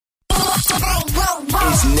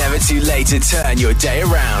never too late to turn your day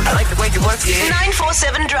around. I like the way you work here.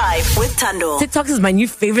 947 Drive with Tando. TikTok is my new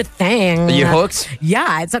favorite thing. Are you hooked?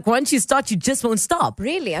 Yeah, it's like once you start, you just won't stop.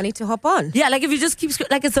 Really? I need to hop on. Yeah, like if you just keep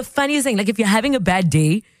like it's the funniest thing. Like if you're having a bad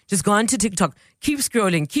day, just go on to TikTok. Keep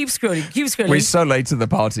scrolling. We're so late to the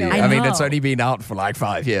party. I I mean, know. it's only been out for like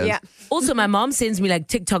 5 years. Yeah. Also, my mom sends me like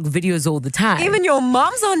TikTok videos all the time. Even your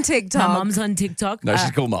mom's on TikTok. my mom's on TikTok. No, she's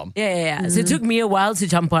a cool mom. Yeah. So it took me a while to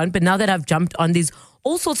jump on, but now that I've jumped on, there's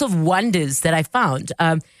all sorts of wonders that I found.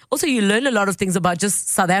 Also, you learn a lot of things about just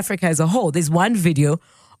South Africa as a whole. There's one video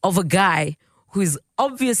of a guy who's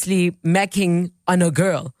obviously macking on a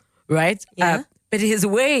girl, right? Yeah. But his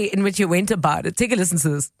way in which he went about it. Take a listen to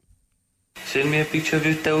this. Send me a picture of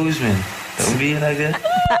your toes, man. Don't be like that.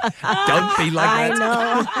 Don't be like that.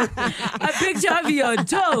 know. A picture of your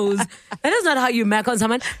toes. That is not how you mac on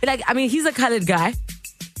someone. But like, I mean, he's a colored guy.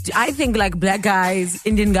 I think like black guys,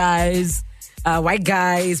 Indian guys, white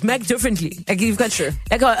guys mac differently. Like you've got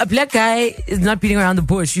like a black guy is not beating around the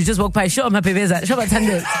bush. You just walk by, show my pebeza, show my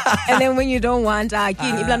tenders. And then when you don't want, Yeah,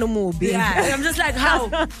 and I'm just like, how?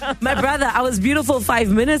 My brother, I was beautiful 5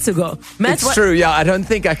 minutes ago. Matt, It's true, yeah. I don't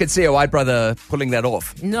think I could see a white brother pulling that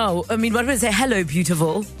off. No, I mean, what would I say? Hello,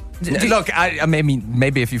 beautiful. Look, I mean,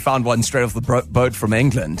 maybe if you found one straight off the boat from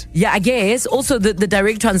England. Yeah, I guess. Also, the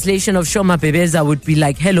direct translation of Shoma Bebeza would be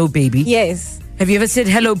like, hello, baby. Yes. Have you ever said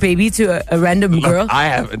hello, baby to a random girl? I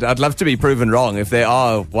haven't. I'd love to be proven wrong. If there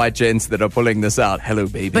are white gents that are pulling this out, hello,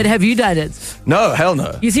 baby. But have you done it? No, hell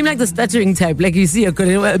no. You seem like the stuttering type. Like you see a good.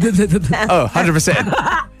 Oh,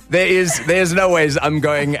 100%. There's no ways I'm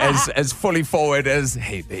going as fully forward as,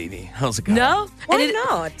 hey, baby, how's it going? No? Why And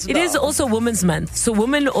not? It is also Women's Month. So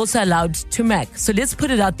women are also allowed to mac. So let's put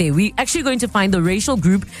it out there. We're actually going to find the racial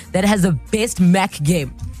group that has the best mac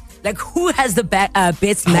game. Like, who has the best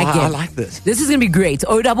mac game? I like this. This is going to be great.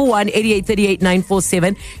 011 8838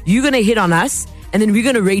 947. You're going to hit on us, and then we're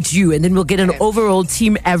going to rate you, and then we'll get an overall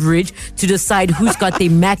team average to decide who's got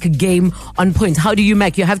their mac game on point. How do you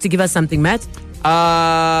mac? You have to give us something, Matt.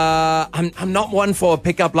 I'm not one for a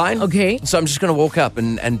pickup line. Okay. So I'm just going to walk up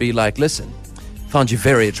and be like, listen, found you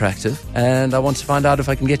very attractive, and I want to find out if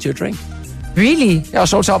I can get you a drink. Really? Yeah,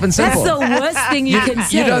 short, sharp, and simple. That's the worst thing you can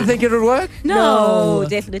say. You don't think it would work? No,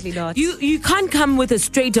 definitely not. You can't come with a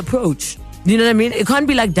straight approach. You know what I mean? It can't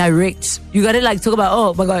be like direct. You gotta like talk about,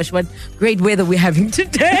 oh my gosh, what great weather we're having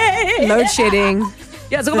today. Load shedding.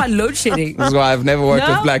 Yeah, talk about load shedding. This is why I've never worked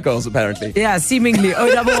No? with black girls, apparently. Yeah, seemingly.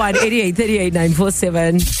 011 8838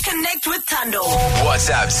 947. Connect with Tando.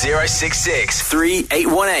 WhatsApp 066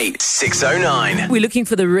 3818 609. We're looking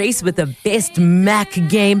for the race with the best Mac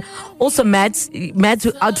game. Also, Matt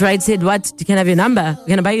outright said, what? Can I have your number? We're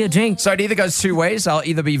gonna buy you a drink. So it either goes two ways. I'll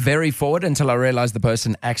either be very forward until I realize the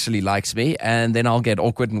person actually likes me, and then I'll get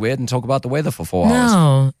awkward and weird and talk about the weather for 4 hours.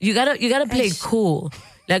 No, you gotta play it cool.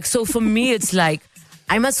 Like, so for me, it's like,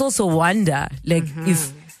 I must also wonder, like,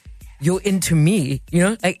 if you're into me, you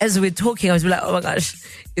know? Like, as we're talking, I was like, oh my gosh,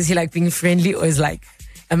 is he like being friendly, or is like,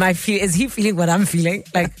 is he feeling what I'm feeling?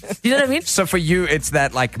 Like, you know what I mean? So for you, it's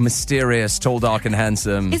that like mysterious, tall, dark, and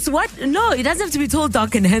handsome. It's what? No, it doesn't have to be tall,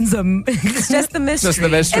 dark, and handsome. It's just the mystery. Just the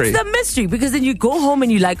mystery. It's the mystery, because then you go home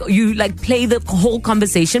and you play the whole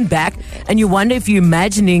conversation back, and you wonder if you're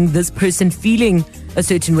imagining this person feeling a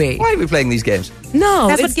certain way. Why are we playing these games? No,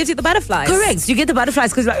 That's what it's- gives you the butterflies. Correct. You get the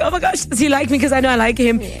butterflies because, like, oh my gosh, does he like me? Because I know I like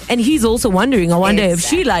him. And he's also wondering, I wonder if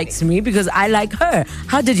she likes me because I like her.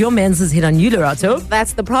 How did your man's hit on you, Lorato?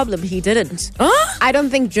 That's the problem. He didn't. Huh? I don't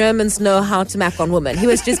think Germans know how to mac on women. He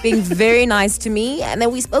was just being very nice to me, and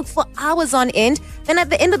then we spoke for hours on end. Then at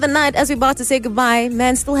the end of the night, as we're about to say goodbye,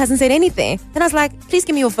 man still hasn't said anything. Then I was like, please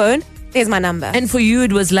give me your phone. There's my number. And for you,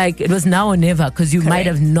 it was now or never because you might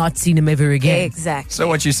have not seen him ever again. Exactly. So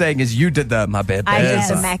what you're saying is you did my bad. I did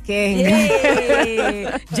the macking.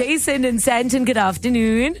 Yay. Jason and Santon, good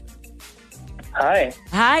afternoon. Hi,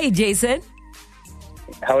 Hi, Jason.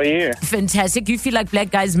 how are you? Fantastic. You feel like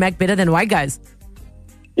black guys mac better than white guys.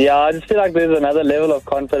 Yeah, I just feel like there's another level of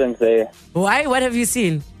confidence there. Why? What have you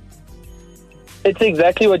seen? It's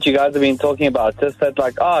exactly what you guys have been talking about. Just that,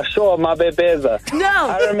 like, oh, sure, my bebeza. No.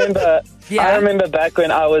 I remember. Yeah. I remember back when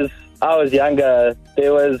I was younger.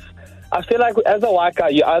 I feel like as a white guy,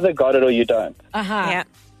 you either got it or you don't. Uh-huh. Yeah.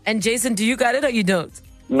 And Jason, do you got it or you don't?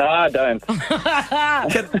 No, I don't.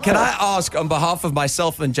 Can I ask on behalf of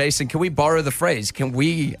myself and Jason, can we borrow the phrase? Can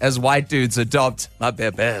we, as white dudes, adopt my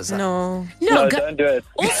bebeza? No. No, don't do it.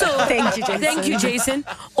 Also, Thank you, Jason. Thank you, Jason.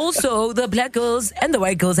 Also, the black girls and the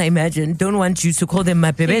white girls, I imagine, don't want you to call them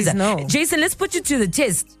my bebeza. Please, no. Jason, let's put you to the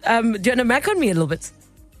test. Do you want to mac on me a little bit?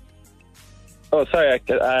 Oh, sorry,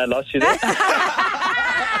 I lost you there.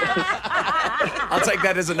 I'll take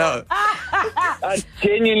that as a no. I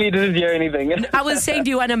genuinely didn't hear anything. I was saying, do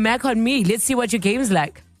you want a Mac on me? Let's see what your game's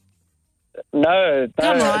like. No.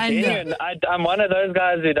 Come on. Genuine. I'm one of those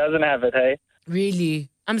guys who doesn't have it, hey? Really?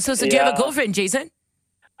 I'm so sorry. Do you have a Yeah. girlfriend, Jason?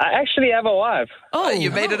 I actually have a wife. Oh,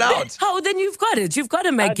 you made it out. Oh, then you've got it. You've got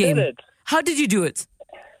a Mac I game. did it. How did you do it?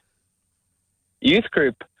 Youth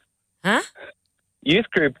group. Huh? Youth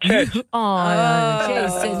group, church. Oh,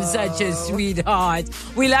 Jason, such a sweetheart.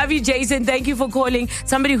 We love you, Jason. Thank you for calling.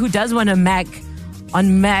 Somebody who does want a Mac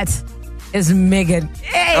on Matt is Megan.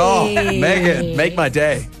 Hey! Oh, Megan, make my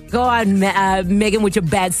day. Go on, Megan, with your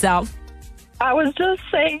bad self. I was just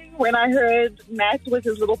saying when I heard Matt with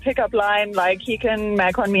his little pickup line, like he can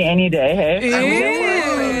Mac on me any day, hey?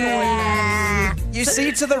 You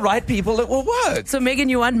see, to the right people, it will work. So, Megan,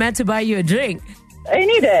 you want Matt to buy you a drink?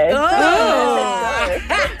 Any day. Oh.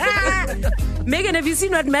 Megan, have you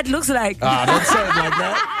seen what Matt looks like? Don't say it like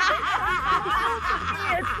that.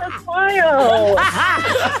 It's a smile.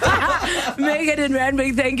 Megan and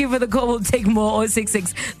Randwick, thank you for the call. We'll take more.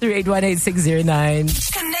 066 3818 609.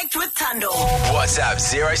 Connect with Tando. WhatsApp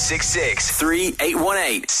 066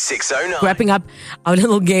 3818 609. Wrapping up our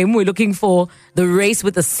little game, we're looking for the race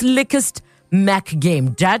with the slickest Mac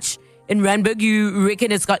game. Dutch, in Randburg, you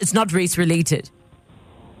reckon it's not race related?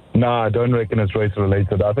 No, I don't reckon it's race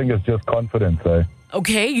related. I think it's just confidence, though.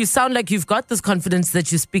 Okay, you sound like you've got this confidence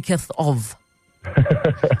that you speaketh of.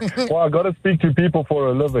 Well, I got to speak to people for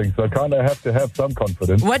a living, so I kind of have to have some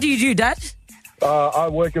confidence. What do you do, Dutch? I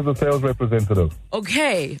work as a sales representative.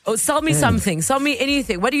 Okay. Oh, sell me something. Sell me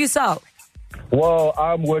anything. What do you sell? Well,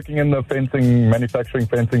 I'm working in the manufacturing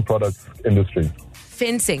fencing products industry.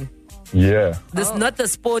 Fencing. Yeah. This not the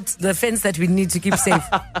the fence that we need to keep safe.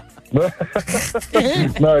 No,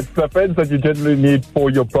 it's the fence that you generally need for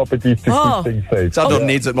your properties to keep things safe. Tando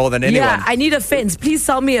needs it more than anyone. Yeah, I need a fence. Please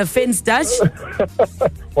sell me a fence, Dutch.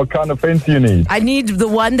 What kind of fence do you need? I need the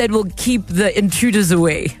one that will keep the intruders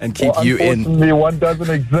away. And keep you in. Unfortunately, one doesn't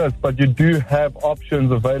exist, but you do have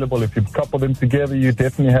options available. If you couple them together, you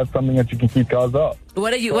definitely have something that you can keep guys out.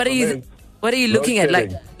 What are you looking at?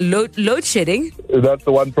 Like load shedding? That's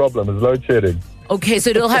the one problem, is load shedding. Okay, so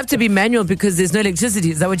it'll have to be manual because there's no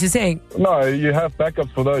electricity. Is that what you're saying? No, you have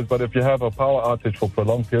backups for those, but if you have a power outage for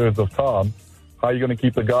prolonged periods of time, how are you going to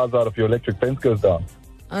keep the guards out if your electric fence goes down?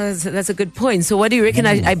 That's a good point. So what do you reckon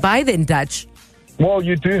I buy then, Dutch? Well,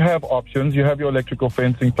 you do have options. You have your electrical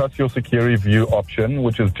fencing plus your security view option,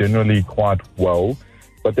 which is generally quite well.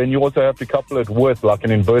 But then you also have to couple it with like an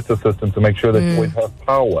inverter system to make sure that you always have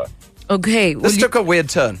power. Okay. This took a weird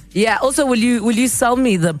turn. Yeah. Also, will you sell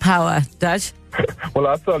me the power, Dutch? Well,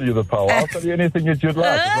 I'll sell you the power. I'll sell you anything that you'd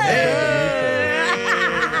like.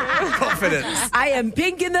 Confidence. I am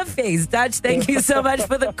pink in the face. Dutch, thank you so much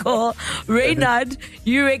for the call. Reynard,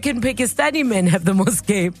 you reckon Pakistani men have the most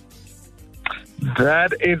game?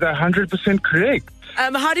 That is 100% correct.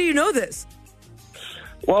 How do you know this?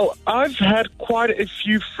 Well, I've had quite a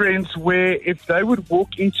few friends where if they would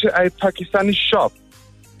walk into a Pakistani shop,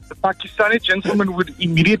 the Pakistani gentleman would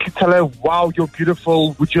immediately tell her, "Wow, you're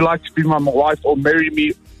beautiful. Would you like to be my wife or marry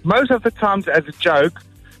me?" Most of the times as a joke,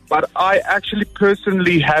 but I actually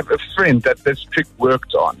personally have a friend that this trick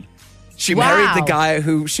worked on. She married the guy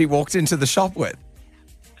who she walked into the shop with.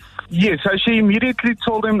 Yeah, so she immediately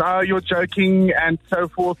told him, "Oh, you're joking," and so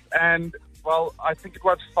forth. And, well, I think it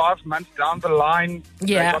was 5 months down the line,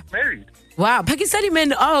 they got married. Wow, Pakistani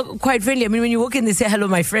men are quite friendly. I mean, when you walk in, they say, "Hello,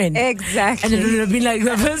 my friend." Exactly. And it would have been like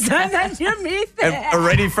the first time that you meet them.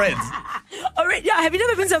 Already friends. Already, yeah, have you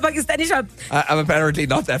never been to a Pakistani shop? I'm apparently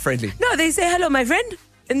not that friendly. No, they say, "Hello, my friend."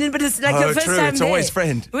 And then, but it's like the first true. time It's there. always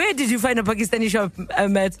friend. Where did you find a Pakistani shop,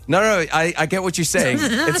 Matt? No, I get what you're saying.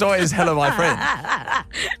 It's always hello, my friend.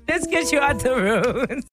 Let's get you out the room.